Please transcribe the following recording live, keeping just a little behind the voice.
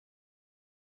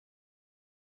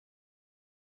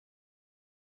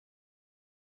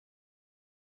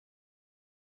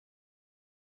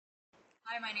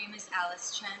Hi, my name is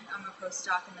Chen. I'm a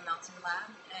postdoc in the Melton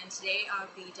lab, and today I'll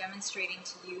be demonstrating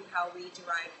to you how we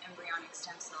derive embryonic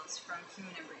stem cells from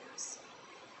human embryos.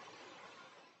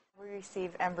 We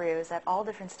receive embryos at all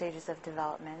different stages of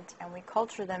development, and we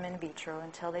culture them in vitro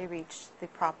until they reach the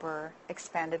proper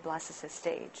expanded blastocyst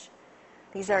stage.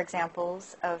 These are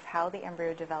examples of how the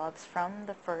embryo develops from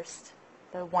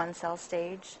the one-cell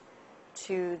stage,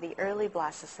 to the early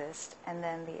blastocyst, and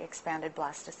then the expanded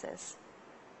blastocyst,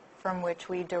 from which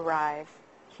we derive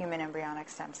human embryonic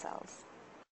stem cells.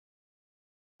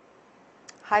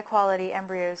 High-quality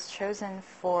embryos chosen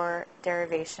for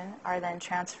derivation are then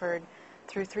transferred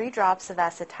through 3 drops of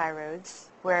acid tyroids,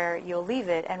 where you'll leave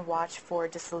it and watch for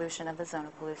dissolution of the zona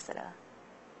pellucida.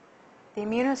 The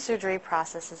immunosurgery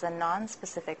process is a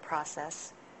non-specific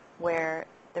process where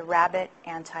the rabbit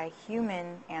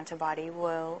anti-human antibody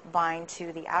will bind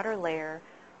to the outer layer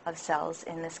of cells.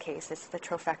 In this case, it's the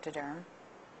trophectoderm.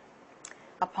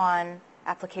 Upon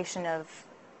application of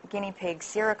guinea pig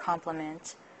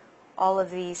serocomplement, all of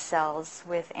these cells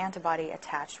with antibody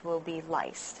attached will be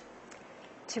lysed.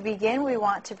 To begin, we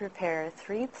want to prepare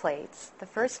 3 plates. The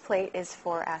first plate is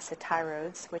for acid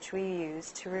tyroids, which we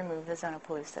use to remove the zona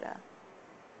pellucida.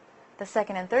 The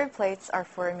second and third plates are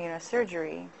for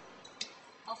immunosurgery.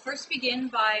 I'll first begin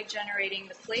by generating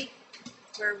the plate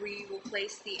where we will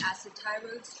place the acid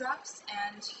tyroids drops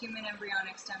and human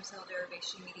embryonic stem cell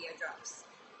derivation media drops.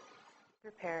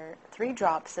 Prepare 3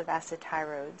 drops of acid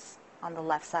tyroids on the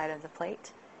left side of the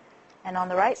plate, and on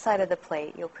the right side of the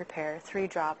plate you'll prepare 3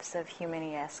 drops of human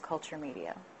ES culture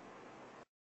media.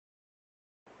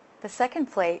 The second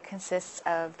plate consists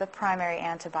of the primary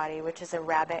antibody, which is a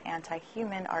rabbit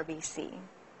anti-human RBC.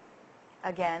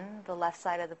 Again, the left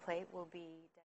side of the plate will be